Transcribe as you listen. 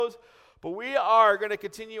But we are going to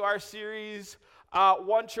continue our series,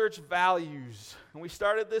 One Church Values. And we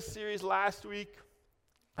started this series last week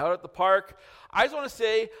out at the park. I just want to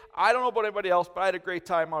say, I don't know about anybody else, but I had a great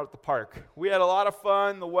time out at the park. We had a lot of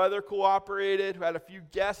fun. The weather cooperated. We had a few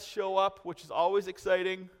guests show up, which is always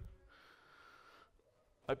exciting.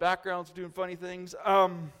 My background's doing funny things.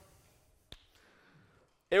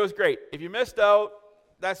 It was great. If you missed out,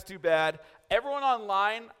 that's too bad. Everyone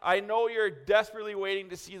online, I know you're desperately waiting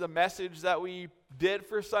to see the message that we did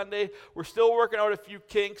for Sunday. We're still working out a few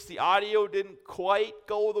kinks. The audio didn't quite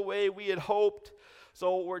go the way we had hoped.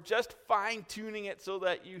 So we're just fine-tuning it so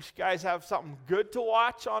that you guys have something good to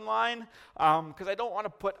watch online. Because I don't want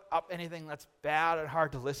to put up anything that's bad and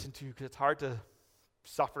hard to listen to, because it's hard to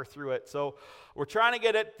suffer through it. So we're trying to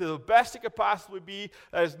get it to the best it could possibly be.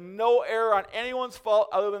 There's no error on anyone's fault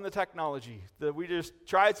other than the technology. We just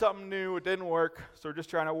tried something new, it didn't work, so we're just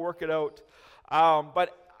trying to work it out.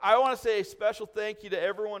 But I want to say a special thank you to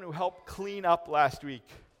everyone who helped clean up last week.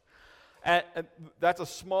 And that's a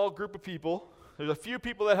small group of people. There's a few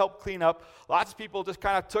people that helped clean up. Lots of people just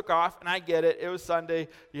kind of took off, and I get it. It was Sunday.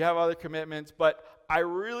 You have other commitments. But I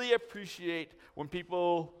really appreciate when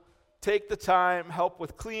people take the time, help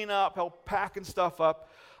with cleanup, help packing stuff up.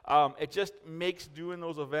 It just makes doing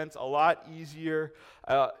those events a lot easier.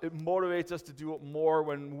 It motivates us to do it more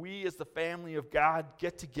when we as the family of God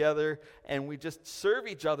get together and we just serve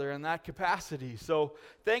each other in that capacity. So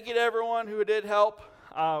thank you to everyone who did help.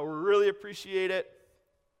 We really appreciate it.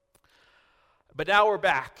 But now we're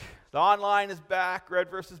back. The online is back. Red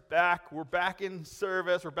Verse is back. We're back in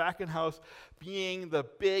service. We're back in house, being the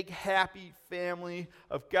big, happy family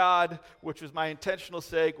of God, which was my intentional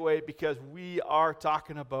segue because we are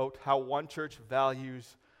talking about how One Church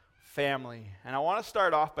values family. And I want to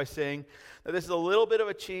start off by saying that this is a little bit of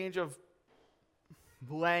a change of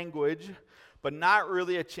language, but not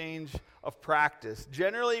really a change of practice.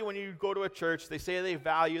 Generally, when you go to a church, they say they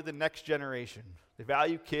value the next generation. They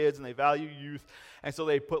value kids and they value youth, and so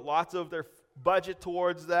they put lots of their budget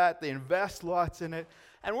towards that. They invest lots in it,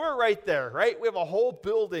 and we're right there, right? We have a whole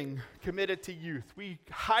building committed to youth. We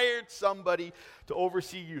hired somebody to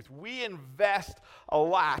oversee youth. We invest a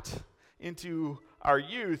lot into our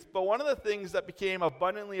youth, but one of the things that became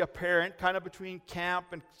abundantly apparent kind of between camp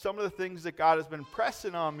and some of the things that God has been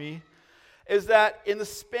pressing on me is that in the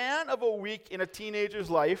span of a week in a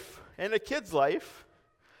teenager's life and a kid's life,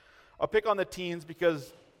 I'll pick on the teens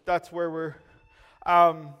because that's where we're.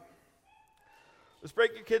 Let's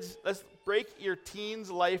break your teens'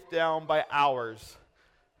 life down by hours.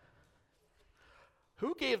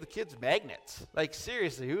 Who gave the kids magnets? Like,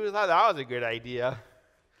 seriously, who thought that was a good idea?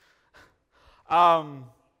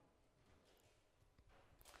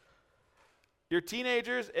 Your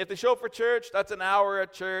teenagers, if they show up for church, that's an hour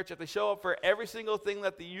at church. If they show up for every single thing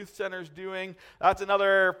that the youth center is doing, that's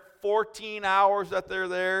another 14 hours that they're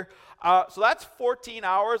there. So that's 14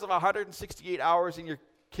 hours of 168 hours in your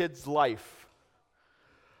kid's life.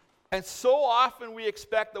 And so often we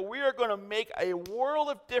expect that we are going to make a world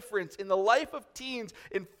of difference in the life of teens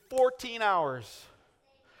in 14 hours.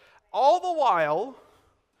 All the while,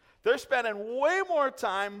 they're spending way more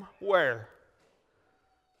time where?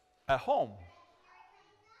 At home.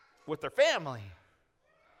 With their family.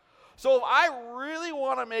 So if I really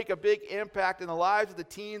want to make a big impact in the lives of the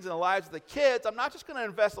teens and the lives of the kids, I'm not just going to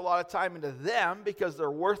invest a lot of time into them because they're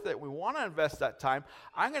worth it. We want to invest that time.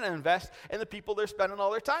 I'm going to invest in the people they're spending all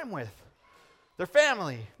their time with. Their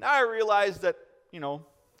family. Now I realize that,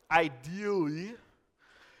 ideally,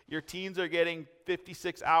 your teens are getting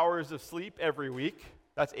 56 hours of sleep every week.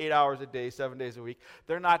 That's 8 hours a day, 7 days a week.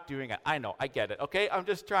 They're not doing it. I know, I get it, okay? I'm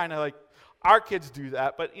just trying to, our kids do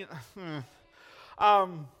that, but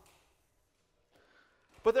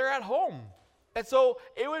but they're at home. And so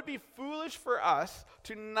it would be foolish for us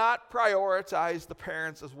to not prioritize the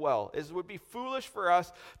parents as well. It would be foolish for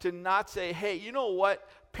us to not say, hey, you know what?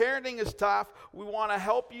 Parenting is tough. We want to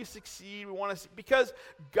help you succeed. Because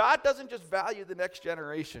God doesn't just value the next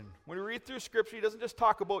generation. When we read through Scripture, He doesn't just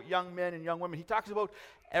talk about young men and young women. He talks about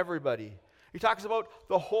everybody. He talks about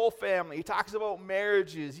the whole family. He talks about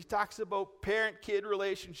marriages. He talks about parent-kid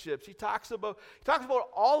relationships. He talks about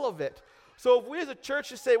all of it. So if we as a church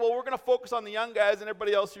just say, well, we're going to focus on the young guys and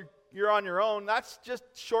everybody else, you're on your own, that's just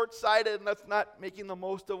short-sighted, and that's not making the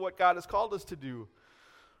most of what God has called us to do.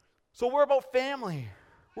 So we're about family.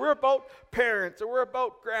 We're about parents, and we're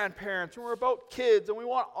about grandparents, and we're about kids, and we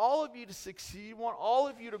want all of you to succeed. We want all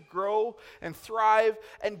of you to grow and thrive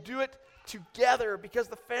and do it together, because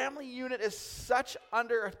the family unit is such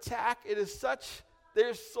under attack. It is such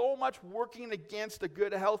there's so much working against a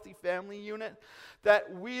good, healthy family unit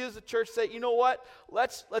that we as a church say, you know what?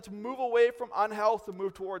 Let's move away from unhealth and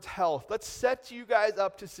move towards health. Let's set you guys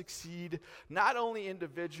up to succeed, not only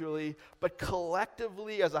individually, but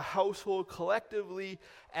collectively as a household, collectively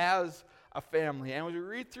as a family. And as we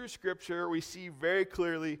read through Scripture, we see very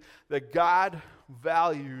clearly that God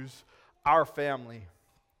values our family.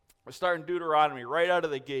 We're starting Deuteronomy right out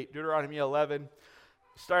of the gate, Deuteronomy 11,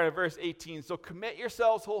 starting at verse 18. So commit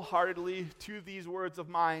yourselves wholeheartedly to these words of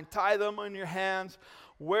mine. Tie them on your hands,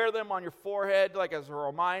 wear them on your forehead like as a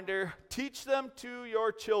reminder. Teach them to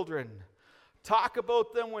your children. Talk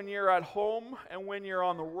about them when you're at home and when you're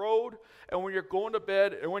on the road and when you're going to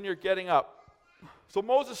bed and when you're getting up. So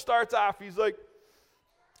Moses starts off, he's like,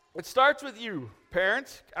 it starts with you,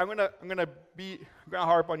 parents. I'm gonna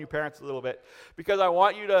harp on you parents a little bit because I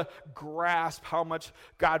want you to grasp how much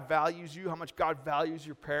God values you, how much God values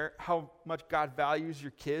your parent, how much God values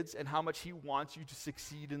your kids, and how much He wants you to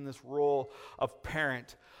succeed in this role of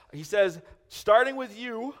parent. He says, starting with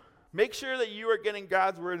you, make sure that you are getting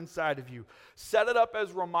God's word inside of you. Set it up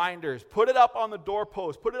as reminders. Put it up on the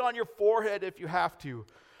doorpost. Put it on your forehead if you have to.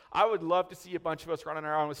 I would love to see a bunch of us running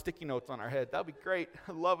around with sticky notes on our head. That would be great.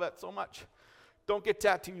 I love that so much. Don't get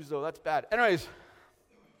tattoos, though. That's bad. Anyways,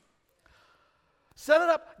 set it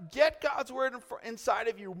up. Get God's word inside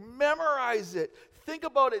of you. Memorize it. Think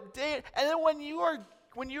about it. And then when you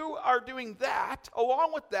are doing that,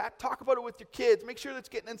 along with that, talk about it with your kids. Make sure that's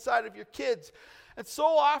getting inside of your kids. And so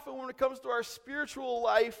often when it comes to our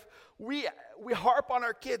life, we harp on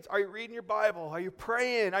our kids. Are you reading your Bible? Are you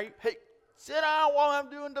praying? Hey, sit down while I'm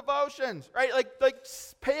doing devotions, right? Like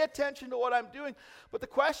pay attention to what I'm doing. But the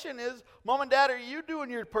question is, Mom and Dad, are you doing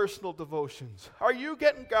your personal devotions? Are you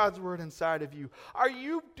getting God's word inside of you? Are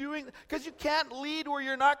you doing, because you can't lead where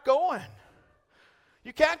you're not going.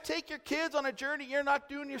 You can't take your kids on a journey you're not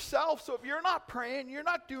doing yourself. So if you're not praying, you're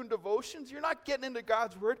not doing devotions, you're not getting into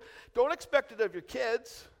God's word, don't expect it of your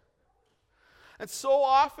kids. And so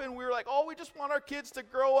often we're like, oh, we just want our kids to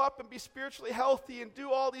grow up and be spiritually healthy and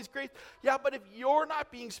do all these great. Yeah, but if you're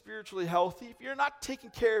not being spiritually healthy, if you're not taking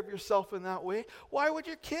care of yourself in that way, why would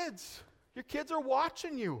your kids? Your kids are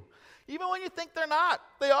watching you. Even when you think they're not,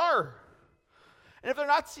 they are. And if they're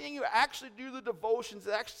not seeing you actually do the devotions,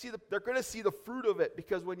 they're going to see the fruit of it,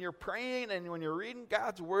 because when you're praying and when you're reading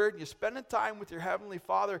God's word, you're spending time with your Heavenly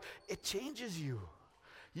Father, it changes you.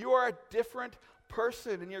 You are a different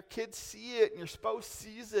person, and your kids see it and your spouse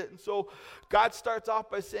sees it. And so God starts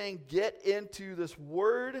off by saying, get into this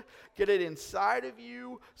word, get it inside of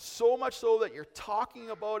you, so much so that you're talking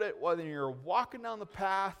about it whether you're walking down the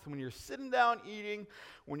path, when you're sitting down eating,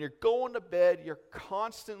 when you're going to bed.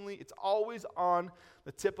 It's always on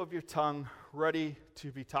the tip of your tongue, ready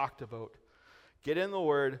to be talked about. Get in the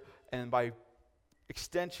word, and by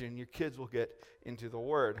extension your kids will get into the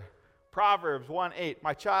word. Proverbs 1:8,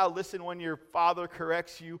 my child, listen when your father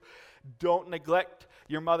corrects you. Don't neglect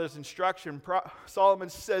your mother's instruction. Solomon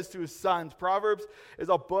says to his sons, Proverbs is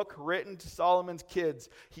a book written to Solomon's kids.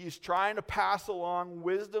 He is trying to pass along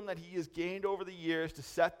wisdom that he has gained over the years to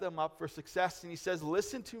set them up for success. And he says,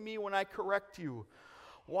 listen to me when I correct you.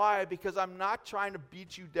 Why? Because I'm not trying to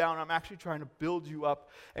beat you down. I'm actually trying to build you up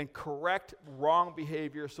and correct wrong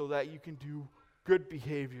behavior so that you can do good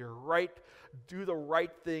behavior, do the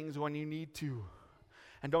right things when you need to.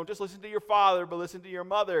 And don't just listen to your father, but listen to your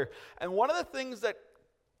mother. And one of the things that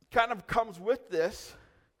kind of comes with this,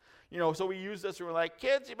 so we use this and we're like,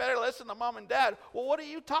 kids, you better listen to mom and dad. Well, what are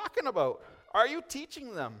you talking about? Are you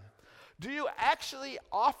teaching them? Do you actually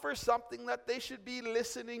offer something that they should be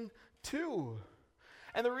listening to?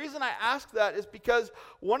 And the reason I ask that is because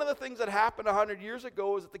one of the things that happened 100 years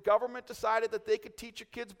ago is that the government decided that they could teach your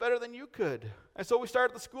kids better than you could. And so we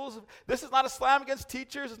started the schools. This is not a slam against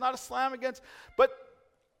teachers. It's not a slam against, but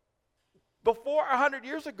before 100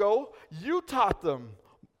 years ago, you taught them.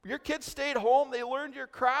 Your kids stayed home. They learned your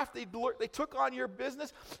craft. They took on your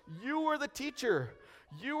business. You were the teacher.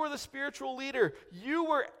 You were the spiritual leader. You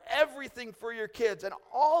were everything for your kids. And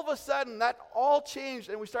all of a sudden, that all changed,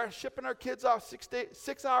 and we started shipping our kids off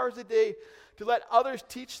 6 hours a day to let others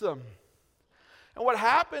teach them. And what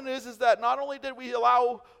happened is that not only did we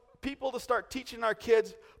allow people to start teaching our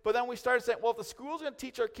kids, but then we started saying, well, if the school's going to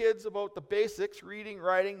teach our kids about the basics, reading,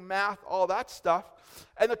 writing, math, all that stuff,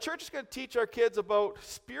 and the church is going to teach our kids about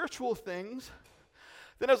spiritual things,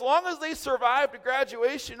 then as long as they survive to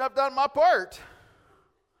graduation, I've done my part.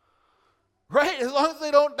 Right? As long as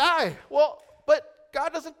they don't die. Well, but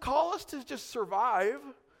God doesn't call us to just survive.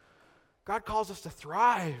 God calls us to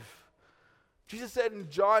thrive. Jesus said in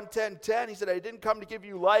John 10:10, he said, I didn't come to give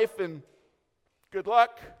you life and good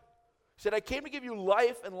luck. He said, I came to give you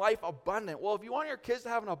life and life abundant. Well, if you want your kids to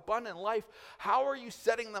have an abundant life, how are you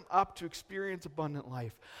setting them up to experience abundant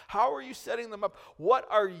life? How are you setting them up? What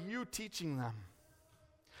are you teaching them?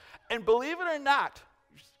 And believe it or not,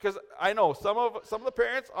 because I know some of the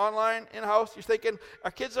parents online in-house, you're thinking,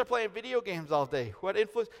 our kids are playing video games all day. What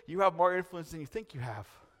influence? You have more influence than you think you have.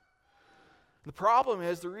 The problem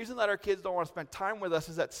is, the reason that our kids don't want to spend time with us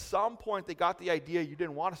is at some point they got the idea you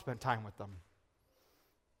didn't want to spend time with them.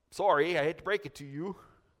 Sorry, I hate to break it to you.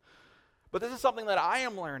 But this is something that I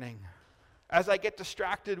am learning. As I get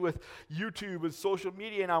distracted with YouTube and social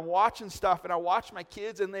media and I'm watching stuff and I watch my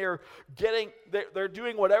kids and they're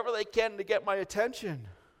doing whatever they can to get my attention.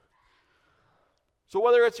 So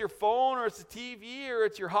whether it's your phone or it's the TV or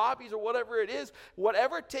it's your hobbies or whatever it is,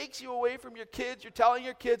 whatever takes you away from your kids, you're telling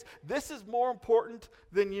your kids, this is more important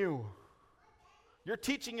than you. You're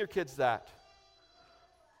teaching your kids that.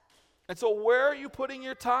 And so where are you putting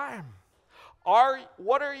your time?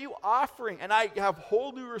 What are you offering? And I have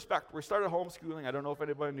whole new respect. We started homeschooling. I don't know if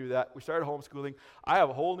anybody knew that. We started homeschooling. I have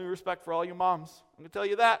a whole new respect for all you moms. I'm going to tell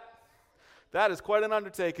you that. That is quite an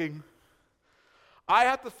undertaking. I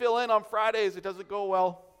have to fill in on Fridays. It doesn't go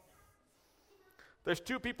well. There's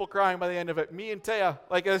 2 people crying by the end of it. Me and Taya.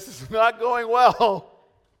 Like, this is not going well.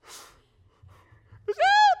 Take away.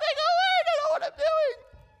 I don't know what I'm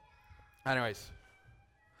doing. Anyways.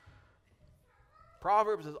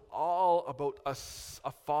 Proverbs is all about a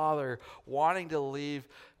father wanting to leave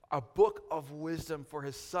a book of wisdom for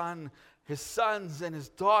his sons and his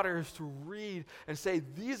daughters to read and say,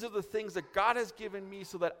 these are the things that God has given me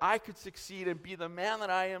so that I could succeed and be the man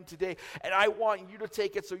that I am today. And I want you to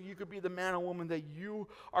take it so you could be the man and woman that you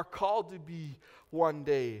are called to be one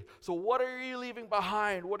day. So what are you leaving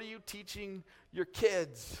behind? What are you teaching your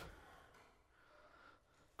kids?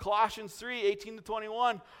 Colossians 3, 18 to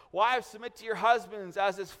 21, wives, submit to your husbands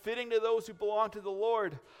as is fitting to those who belong to the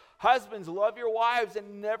Lord. Husbands, love your wives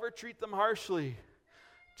and never treat them harshly.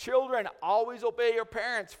 Children, always obey your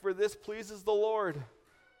parents, for this pleases the Lord.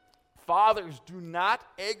 Fathers, do not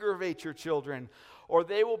aggravate your children, or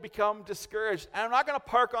they will become discouraged. And I'm not going to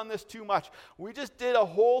park on this too much. We just did a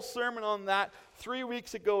whole sermon on that 3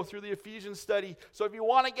 weeks ago through the Ephesians study. So if you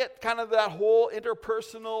want to get kind of that whole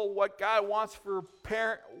interpersonal, what God wants for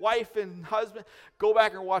parent, wife, and husband, go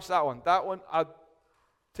back and watch that one. That one, I'll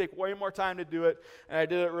take way more time to do it, and I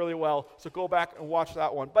did it really well. So go back and watch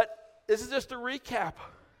that one. But this is just a recap.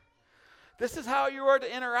 This is how you are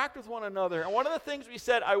to interact with one another. And one of the things we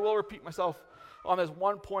said, I will repeat myself on this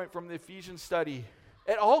one point from the Ephesians study.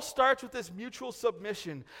 It all starts with this mutual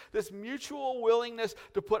submission, this mutual willingness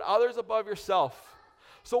to put others above yourself.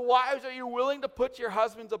 So wives, are you willing to put your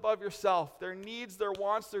husbands above yourself? Their needs, their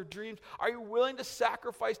wants, their dreams. Are you willing to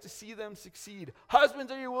sacrifice to see them succeed?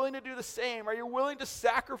 Husbands, are you willing to do the same? Are you willing to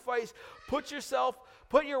sacrifice, put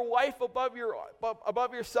your wife above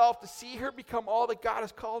yourself to see her become all that God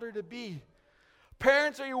has called her to be?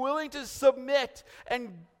 Parents, are you willing to submit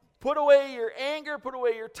and put away your anger, put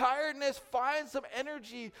away your tiredness, find some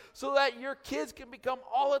energy so that your kids can become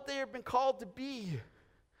all that they have been called to be?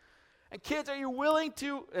 And kids, are you willing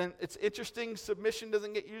to, and it's interesting, submission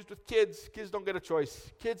doesn't get used with kids. Kids don't get a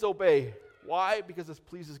choice. Kids obey. Why? Because this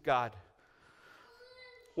pleases God.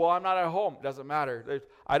 Well, I'm not at home. It doesn't matter.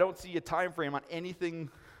 I don't see a time frame on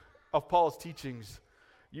anything of Paul's teachings.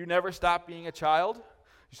 You never stop being a child,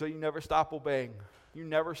 so you never stop obeying. You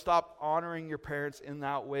never stop honoring your parents in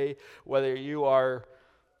that way, whether you are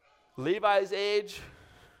Levi's age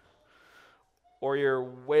or you're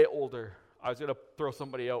way older. I was going to throw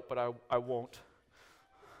somebody out, but I won't.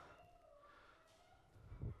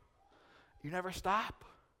 You never stop.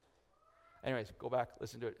 Anyways, go back,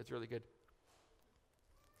 listen to it. It's really good.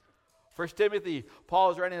 1 Timothy,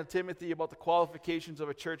 Paul is writing to Timothy about the qualifications of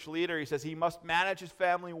a church leader. He says he must manage his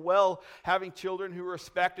family well, having children who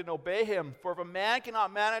respect and obey him. For if a man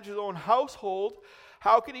cannot manage his own household,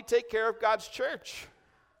 how can he take care of God's church?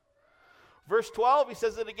 Verse 12, he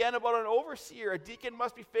says it again about an overseer. A deacon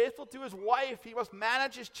must be faithful to his wife. He must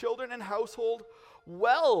manage his children and household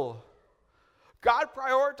well. God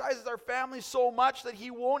prioritizes our families so much that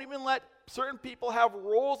he won't even let certain people have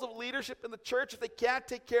roles of leadership in the church if they can't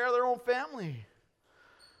take care of their own family.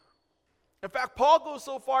 In fact, Paul goes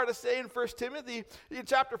so far to say in 1 Timothy, in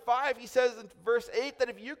chapter 5, he says in verse 8 that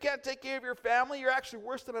if you can't take care of your family, you're actually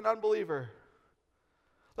worse than an unbeliever.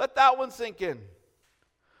 Let that one sink in.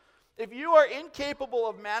 If you are incapable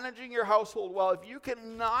of managing your household well, if you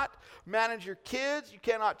cannot manage your kids, you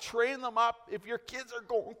cannot train them up, if your kids are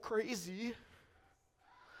going crazy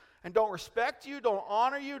and don't respect you, don't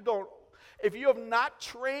honor you, If you have not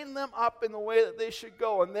trained them up in the way that they should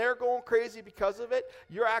go and they're going crazy because of it,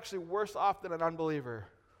 you're actually worse off than an unbeliever.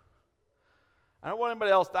 I don't want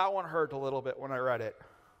anybody else. That one hurt a little bit when I read it.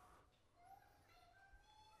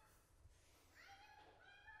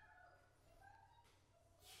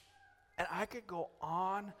 And I could go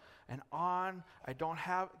on and on.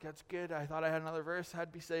 That's good. I thought I had another verse.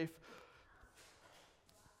 I'd be safe.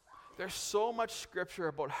 There's so much scripture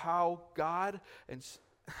about how God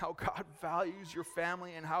values your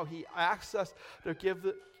family and how he asks us to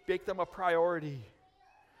make them a priority.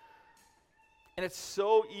 And it's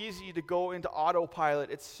so easy to go into autopilot.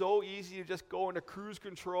 It's so easy to just go into cruise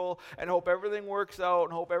control and hope everything works out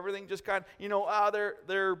and hope everything just kind of,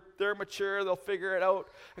 they're mature, they'll figure it out.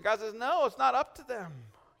 And God says, no, it's not up to them.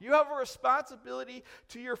 You have a responsibility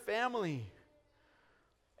to your family.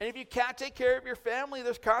 And if you can't take care of your family,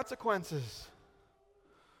 there's consequences.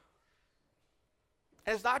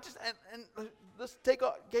 And it's not just, let's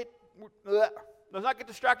not get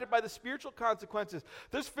distracted by the spiritual consequences.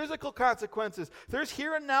 There's physical consequences. There's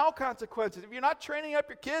here and now consequences. If you're not training up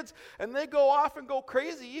your kids and they go off and go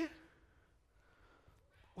crazy,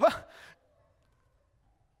 well,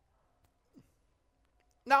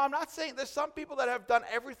 now I'm not saying there's some people that have done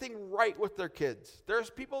everything right with their kids. There's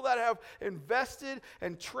people that have invested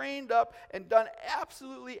and trained up and done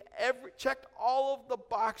absolutely checked all of the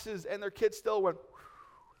boxes and their kids still went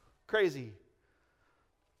crazy.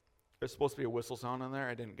 There's supposed to be a whistle sound in there.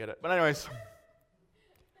 I didn't get it. But anyways.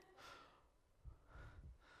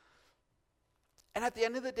 And at the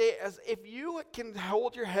end of the day, as if you can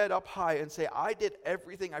hold your head up high and say, I did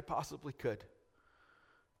everything I possibly could.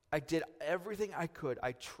 I did everything I could.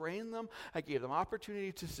 I trained them. I gave them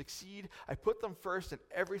opportunity to succeed. I put them first in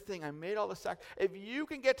everything. I made all the If you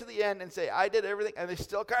can get to the end and say, I did everything, and they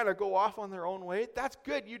still kind of go off on their own way, that's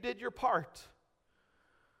good. You did your part.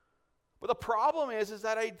 But the problem is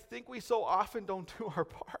that I think we so often don't do our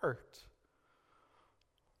part.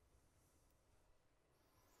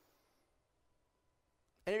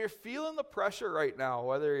 And if you're feeling the pressure right now,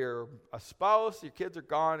 whether you're a spouse, your kids are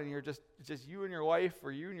gone, and it's just you and your wife,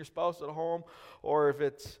 or you and your spouse at home, or if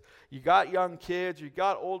it's you got young kids, or you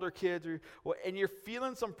got older kids, and you're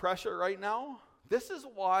feeling some pressure right now, this is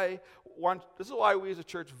why we as a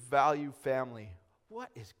church value family.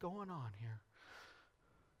 What is going on here?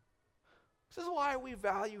 This is why we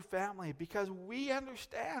value family, because we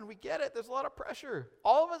understand, we get it. There's a lot of pressure.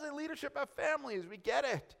 All of us in leadership have families, we get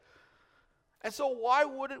it. And so why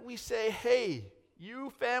wouldn't we say, hey,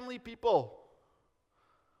 you family people,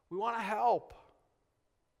 we want to help.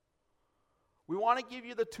 We want to give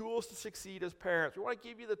you the tools to succeed as parents. We want to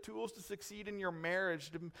give you the tools to succeed in your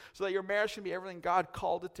marriage so that your marriage can be everything God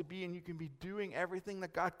called it to be, and you can be doing everything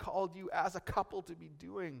that God called you as a couple to be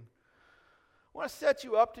doing. I want to set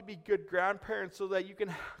you up to be good grandparents so that you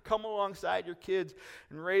can come alongside your kids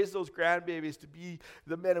and raise those grandbabies to be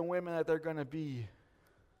the men and women that they're going to be.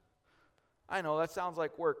 I know that sounds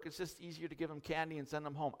like work. It's just easier to give them candy and send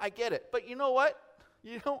them home. I get it. But you know what?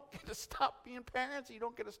 You don't get to stop being parents. You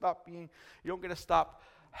don't get to stop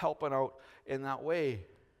helping out in that way.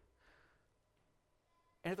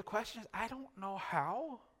 And if the question is, I don't know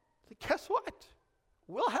how, then guess what?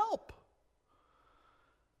 We'll help.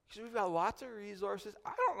 Because we've got lots of resources.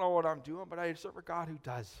 I don't know what I'm doing, but I serve a God who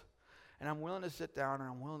does. And I'm willing to sit down, and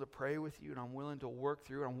I'm willing to pray with you, and I'm willing to work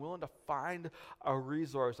through, and I'm willing to find a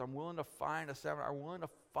resource. I'm willing to find a seminar. I'm willing to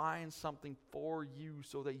find something for you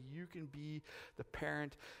so that you can be the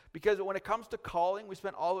parent. Because when it comes to calling, we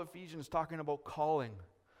spent all of Ephesians talking about calling.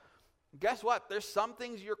 Guess what? There's some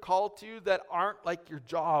things you're called to that aren't like your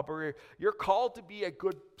job, or you're called to be a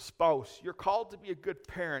good spouse. You're called to be a good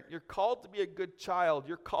parent. You're called to be a good child.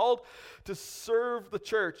 You're called to serve the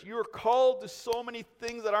church. You are called to so many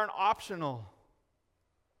things that aren't optional.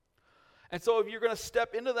 And so if you're going to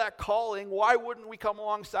step into that calling, why wouldn't we come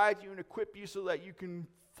alongside you and equip you so that you can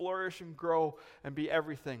flourish and grow and be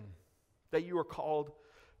everything that you are called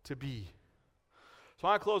to be? So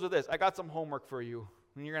I want to close with this. I got some homework for you.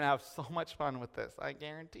 And you're going to have so much fun with this. I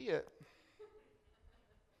guarantee it.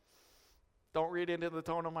 Don't read into the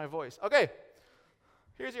tone of my voice. Okay.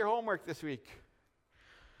 Here's your homework this week.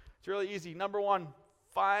 It's really easy. Number one,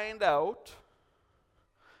 find out.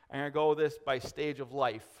 I'm going to go this by stage of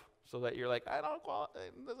life so that you're like,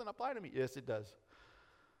 it doesn't apply to me. Yes, it does.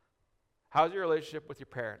 How's your relationship with your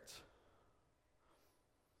parents?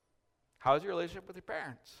 How's your relationship with your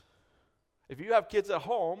parents? If you have kids at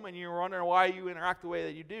home and you're wondering why you interact the way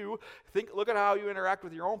that you do, look at how you interact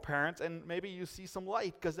with your own parents, and maybe you see some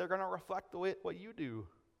light because they're going to reflect what you do.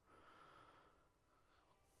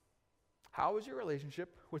 How is your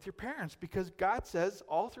relationship with your parents? Because God says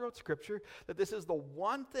all throughout Scripture that this is the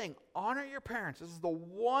one thing, honor your parents. This is the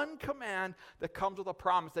one command that comes with a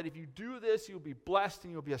promise that if you do this, you'll be blessed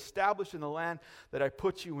and you'll be established in the land that I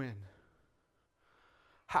put you in.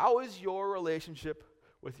 How is your relationship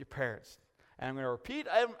with your parents? And I'm going to repeat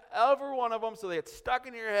every one of them so they get stuck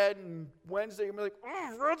in your head, and Wednesday you're going to be like,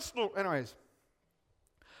 oh, that's no. Anyways,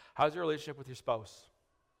 how's your relationship with your spouse?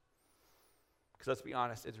 Because let's be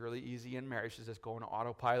honest, it's really easy in marriage to just go on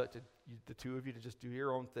autopilot, the two of you to just do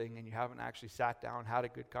your own thing, and you haven't actually sat down, had a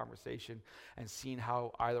good conversation, and seen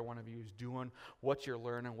how either one of you is doing, what you're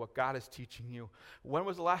learning, what God is teaching you. When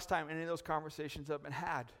was the last time any of those conversations have been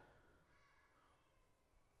had?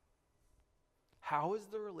 How is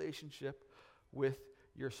the relationship with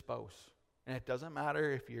your spouse? And it doesn't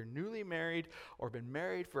matter if you're newly married or been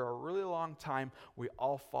married for a really long time, we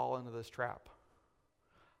all fall into this trap.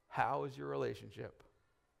 How is your relationship?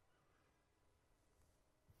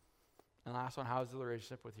 And last one, how is the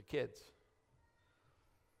relationship with your kids?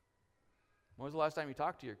 When was the last time you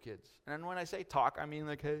talked to your kids? And when I say talk, I mean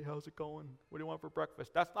like, hey, how's it going? What do you want for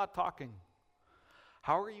breakfast? That's not talking.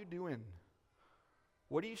 How are you doing?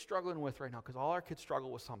 What are you struggling with right now? Because all our kids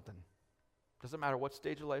struggle with something. Doesn't matter what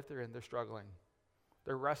stage of life they're in, they're struggling.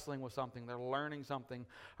 They're wrestling with something. They're learning something.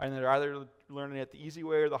 And they're either learning it the easy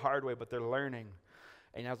way or the hard way, but they're learning.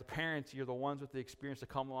 And as a parent, you're the ones with the experience to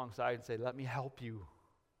come alongside and say, let me help you.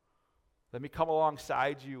 Let me come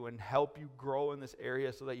alongside you and help you grow in this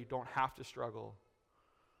area so that you don't have to struggle.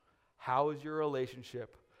 How is your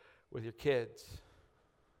relationship with your kids? So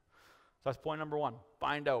that's point number one,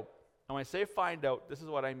 find out. And when I say find out, this is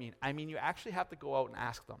what I mean. I mean you actually have to go out and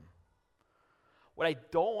ask them. What I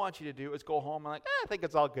don't want you to do is go home and like, I think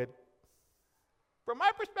it's all good. From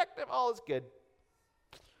my perspective, all is good.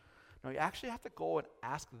 No, you actually have to go and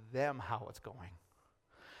ask them how it's going.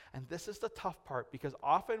 And this is the tough part, because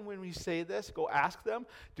often when we say this, go ask them,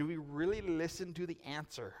 do we really listen to the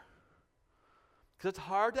answer? Because it's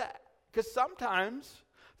hard to, because sometimes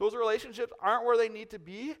those relationships aren't where they need to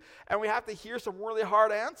be, and we have to hear some really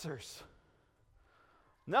hard answers.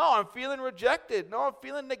 No, I'm feeling rejected. No, I'm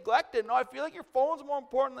feeling neglected. No, I feel like your phone's more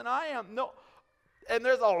important than I am. No. And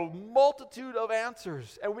there's a multitude of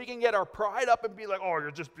answers. And we can get our pride up and be like, oh,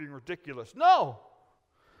 you're just being ridiculous. No.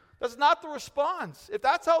 That's not the response. If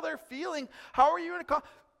that's how they're feeling, how are you going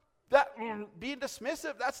to being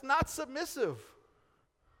dismissive? That's not submissive.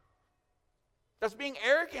 That's being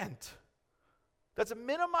arrogant. That's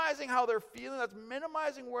minimizing how they're feeling. That's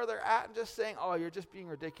minimizing where they're at and just saying, oh, you're just being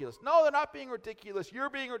ridiculous. No, they're not being ridiculous. You're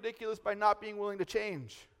being ridiculous by not being willing to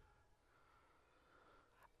change.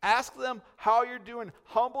 Ask them how you're doing.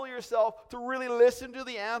 Humble yourself to really listen to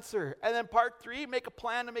the answer. And then part 3, make a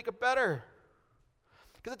plan to make it better.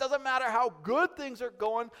 Because it doesn't matter how good things are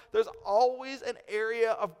going, there's always an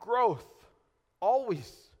area of growth.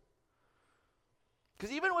 Always.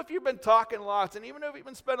 Because even if you've been talking lots, and even if you've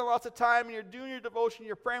been spending lots of time and you're doing your devotion,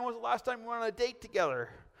 you're praying, when was the last time you went on a date together?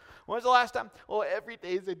 When was the last time? Well, every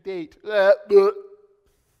day's a date.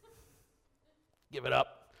 Give it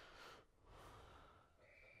up.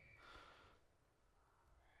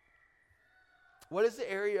 What is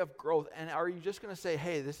the area of growth? And are you just going to say,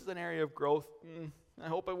 hey, this is an area of growth, I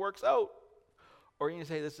hope it works out? Or are you going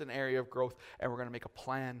to say this is an area of growth, and we're going to make a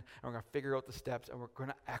plan, and we're going to figure out the steps, and we're going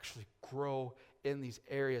to actually grow in these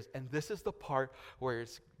areas? And this is the part where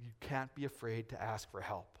you can't be afraid to ask for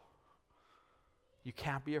help. You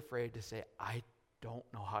can't be afraid to say, I don't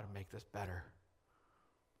know how to make this better.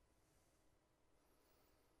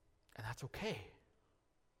 And that's okay.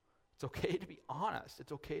 It's okay to be honest.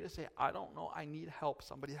 It's okay to say, I don't know, I need help.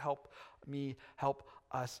 Somebody help me, help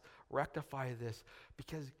us rectify this.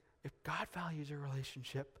 Because if God values your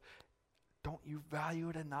relationship, don't you value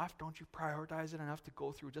it enough? Don't you prioritize it enough to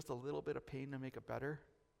go through just a little bit of pain to make it better?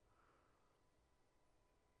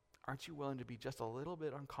 Aren't you willing to be just a little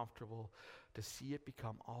bit uncomfortable to see it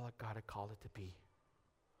become all that God had called it to be?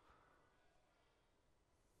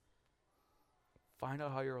 Find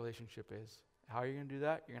out how your relationship is. How are you going to do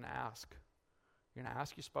that? You're going to ask. You're going to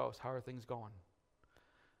ask your spouse, how are things going?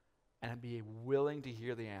 And be willing to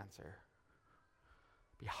hear the answer.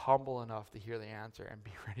 Be humble enough to hear the answer and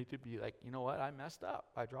be ready to be like, you know what? I messed up.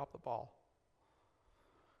 I dropped the ball.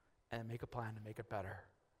 And make a plan to make it better.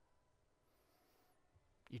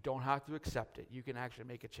 You don't have to accept it. You can actually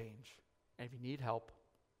make a change. And if you need help,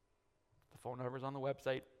 the phone number's on the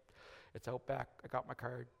website. It's out back. I got my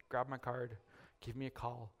card. Grab my card. Give me a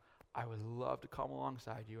call. I would love to come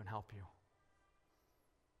alongside you and help you.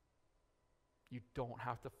 You don't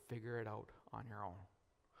have to figure it out on your own.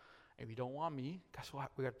 If you don't want me, guess what?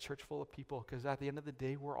 We got a church full of people, because at the end of the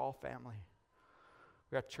day, we're all family.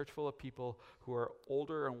 We got a church full of people who are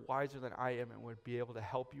older and wiser than I am and would be able to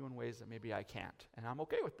help you in ways that maybe I can't. And I'm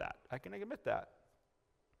okay with that. I can admit that.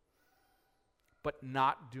 But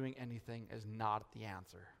not doing anything is not the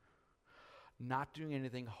answer. Not doing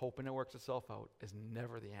anything, hoping it works itself out, is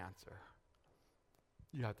never the answer.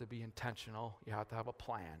 You have to be intentional, you have to have a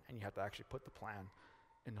plan, and you have to actually put the plan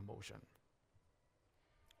into motion.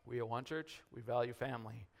 We at One Church, we value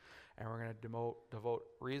family, and we're going to devote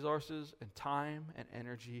resources and time and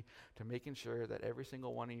energy to making sure that every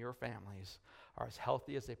single one of your families are as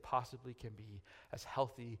healthy as they possibly can be, as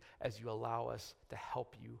healthy as you allow us to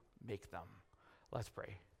help you make them. Let's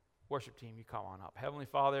pray. Worship team, you come on up. Heavenly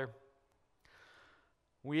Father,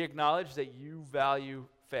 we acknowledge that you value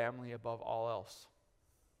family above all else.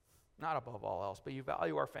 Not above all else, but you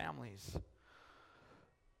value our families.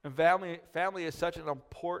 And family is such an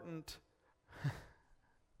important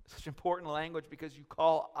language, because you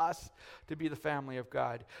call us to be the family of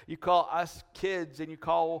God. You call us kids, and you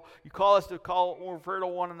call us to refer to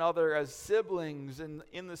one another as siblings and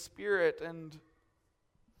in the Spirit. And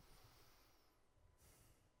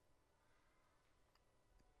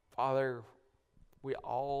Father, we're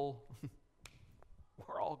all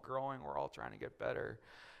growing, we're all trying to get better.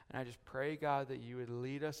 And I just pray, God, that you would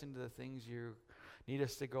lead us into the things you need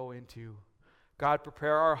us to go into. God,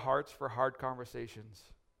 prepare our hearts for hard conversations.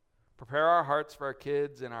 Prepare our hearts for our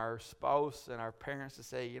kids and our spouse and our parents to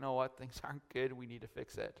say, you know what, things aren't good, we need to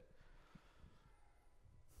fix it.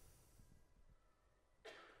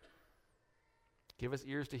 Give us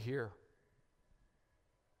ears to hear.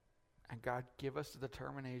 And God, give us the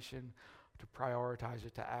determination to prioritize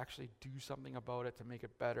it, to actually do something about it, to make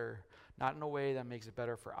it better. Not in a way that makes it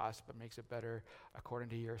better for us, but makes it better according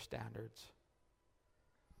to your standards.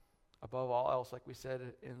 Above all else, like we said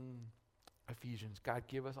in Ephesians, God,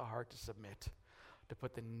 give us a heart to submit, to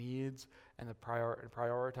put the needs and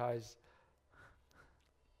prioritize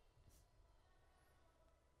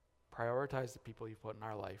the people you've put in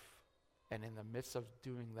our life. And in the midst of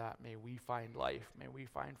doing that, may we find life, may we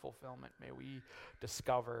find fulfillment, may we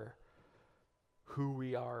discover who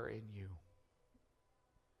we are in you.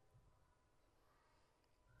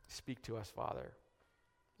 Speak to us, Father.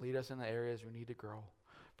 Lead us in the areas we need to grow.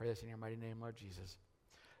 Pray this in your mighty name, Lord Jesus.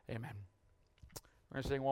 Amen. We're going to sing one.